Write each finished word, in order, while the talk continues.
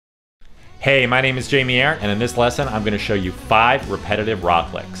Hey, my name is Jamie Aaron, and in this lesson, I'm going to show you 5 repetitive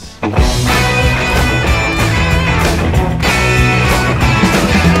rock licks.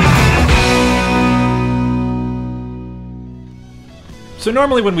 So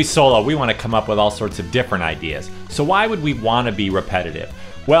normally when we solo, we want to come up with all sorts of different ideas. So why would we want to be repetitive?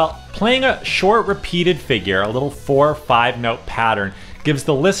 Well, playing a short repeated figure, a little 4 or 5 note pattern, gives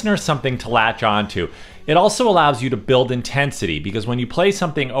the listener something to latch onto. It also allows you to build intensity because when you play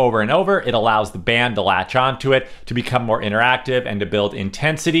something over and over, it allows the band to latch onto it, to become more interactive and to build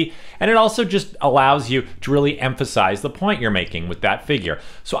intensity. And it also just allows you to really emphasize the point you're making with that figure.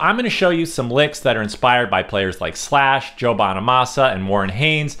 So I'm going to show you some licks that are inspired by players like Slash, Joe Bonamassa, and Warren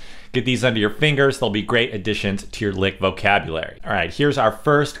Haynes. Get these under your fingers. They'll be great additions to your lick vocabulary. All right, here's our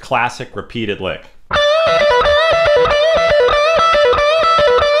first classic repeated lick.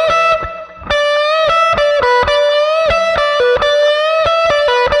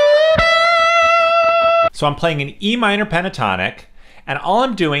 So I'm playing an E minor pentatonic, and all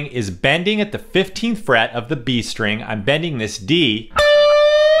I'm doing is bending at the 15th fret of the B string. I'm bending this D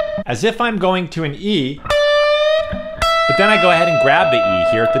as if I'm going to an E, but then I go ahead and grab the E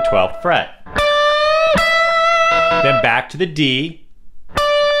here at the 12th fret. Then back to the D,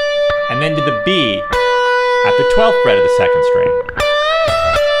 and then to the B at the 12th fret of the 2nd string.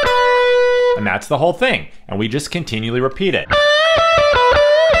 And that's the whole thing, and we just continually repeat it.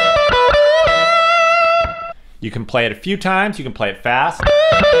 You can play it a few times, you can play it fast.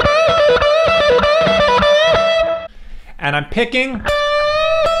 And I'm picking, and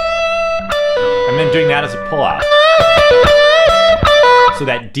then doing that as a pull-out. So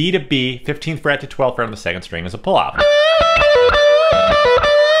that D to B, 15th fret to 12th fret on the 2nd string is a pull-out.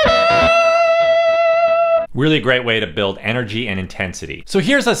 Really a great way to build energy and intensity. So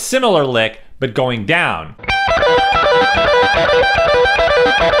here's a similar lick, but going down.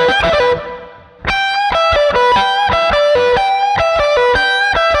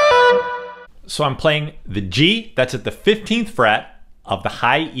 So I'm playing the G, that's at the 15th fret of the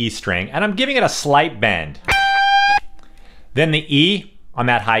high E string, and I'm giving it a slight bend. Then the E on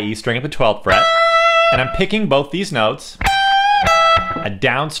that high E string at the 12th fret, and I'm picking both these notes, a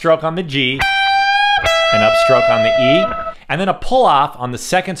downstroke on the G, an upstroke on the E, and then a pull off on the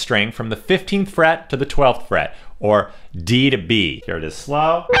 2nd string from the 15th fret to the 12th fret, or D to B. Here it is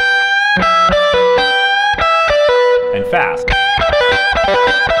slow, and fast.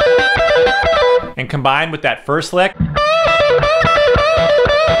 And combined with that first lick,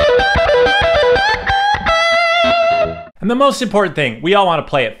 and the most important thing, we all want to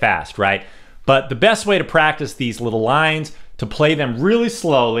play it fast, right? But the best way to practice these little lines, to play them really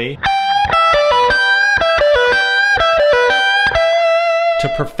slowly, to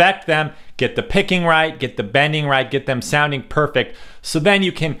perfect them, get the picking right, get the bending right, get them sounding perfect, so then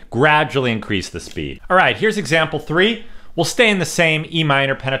you can gradually increase the speed. All right, here's example 3. We'll stay in the same E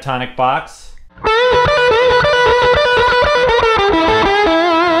minor pentatonic box.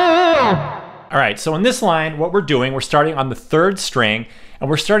 All right, so in this line, what we're doing, we're starting on the 3rd string, and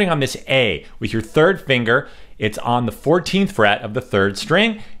we're starting on this A with your 3rd finger. It's on the 14th fret of the 3rd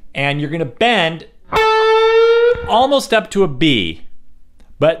string, and you're gonna bend almost up to a B.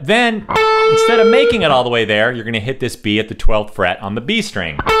 But then, instead of making it all the way there, you're gonna hit this B at the 12th fret on the B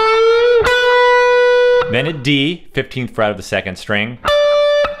string. Then a D, 15th fret of the 2nd string,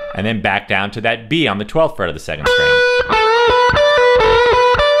 and then back down to that B on the 12th fret of the 2nd string.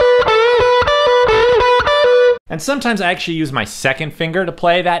 And sometimes I actually use my 2nd finger to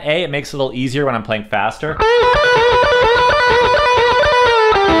play that A. It makes it a little easier when I'm playing faster.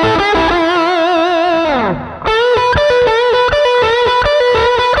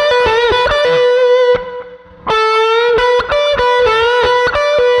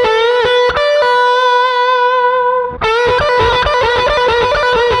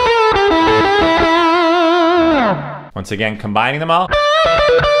 Once again, combining them all.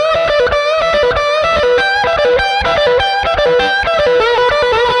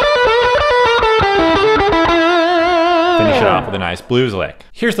 Finish it off with a nice blues lick.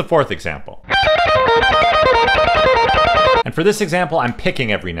 Here's the 4th example. And for this example, I'm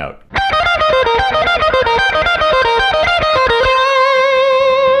picking every note.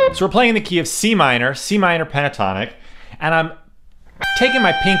 So we're playing in the key of C minor pentatonic, and I'm taking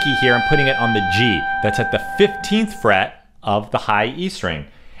my pinky here and putting it on the G. That's at the 15th fret of the high E string.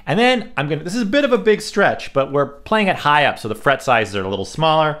 And then this is a bit of a big stretch, but we're playing it high up, so the fret sizes are a little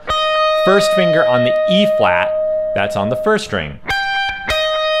smaller. 1st finger on the E flat, that's on the 1st string.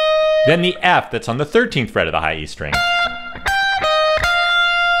 Then the F, that's on the 13th fret of the high E string.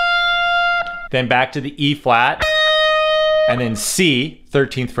 Then back to the E flat, and then C,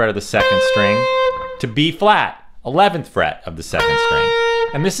 13th fret of the 2nd string, to B flat, 11th fret of the 2nd string.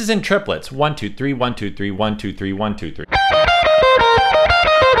 And this is in triplets, 1, 2, 3, 1, 2, 3, 1, 2, 3, 1, 2, 3.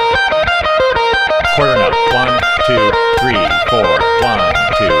 Quarter note, 1, 2, 3, 4, 1,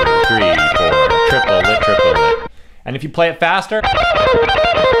 2, 3, 4, triplet, triplet. And if you play it faster,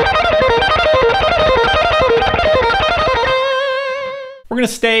 we're gonna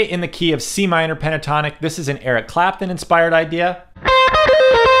stay in the key of C minor pentatonic. This is an Eric Clapton inspired idea.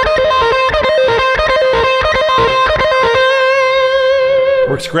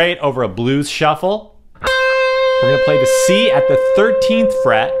 Works great over a blues shuffle. We're gonna play the C at the 13th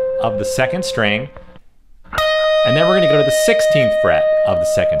fret of the 2nd string, and then we're gonna go to the 16th fret of the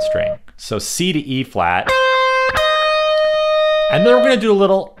 2nd string. So C to E flat. And then we're gonna do a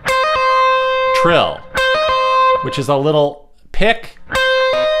little trill, which is a little pick,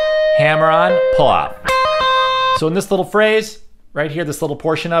 hammer on, pull off. So in this little phrase, right here, this little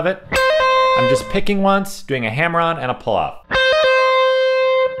portion of it, I'm just picking once, doing a hammer on and a pull off.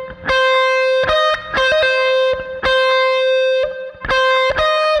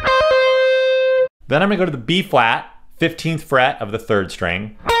 Then I'm gonna go to the B flat, 15th fret of the 3rd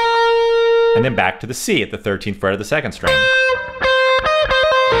string, and then back to the C at the 13th fret of the 2nd string.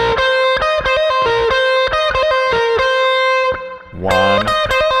 One,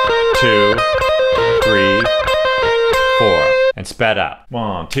 2, 3, 4, and sped up.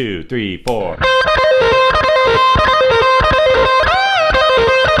 1, 2, 3, 4.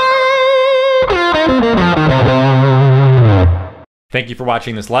 Thank you for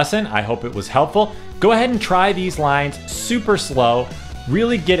watching this lesson. I hope it was helpful. Go ahead and try these lines super slow.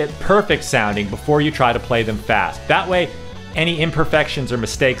 Really get it perfect sounding before you try to play them fast. That way, any imperfections or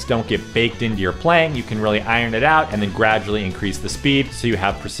mistakes don't get baked into your playing. You can really iron it out and then gradually increase the speed so you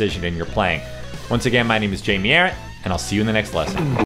have precision in your playing. Once again, my name is Jamie Arrett, and I'll see you in the next lesson.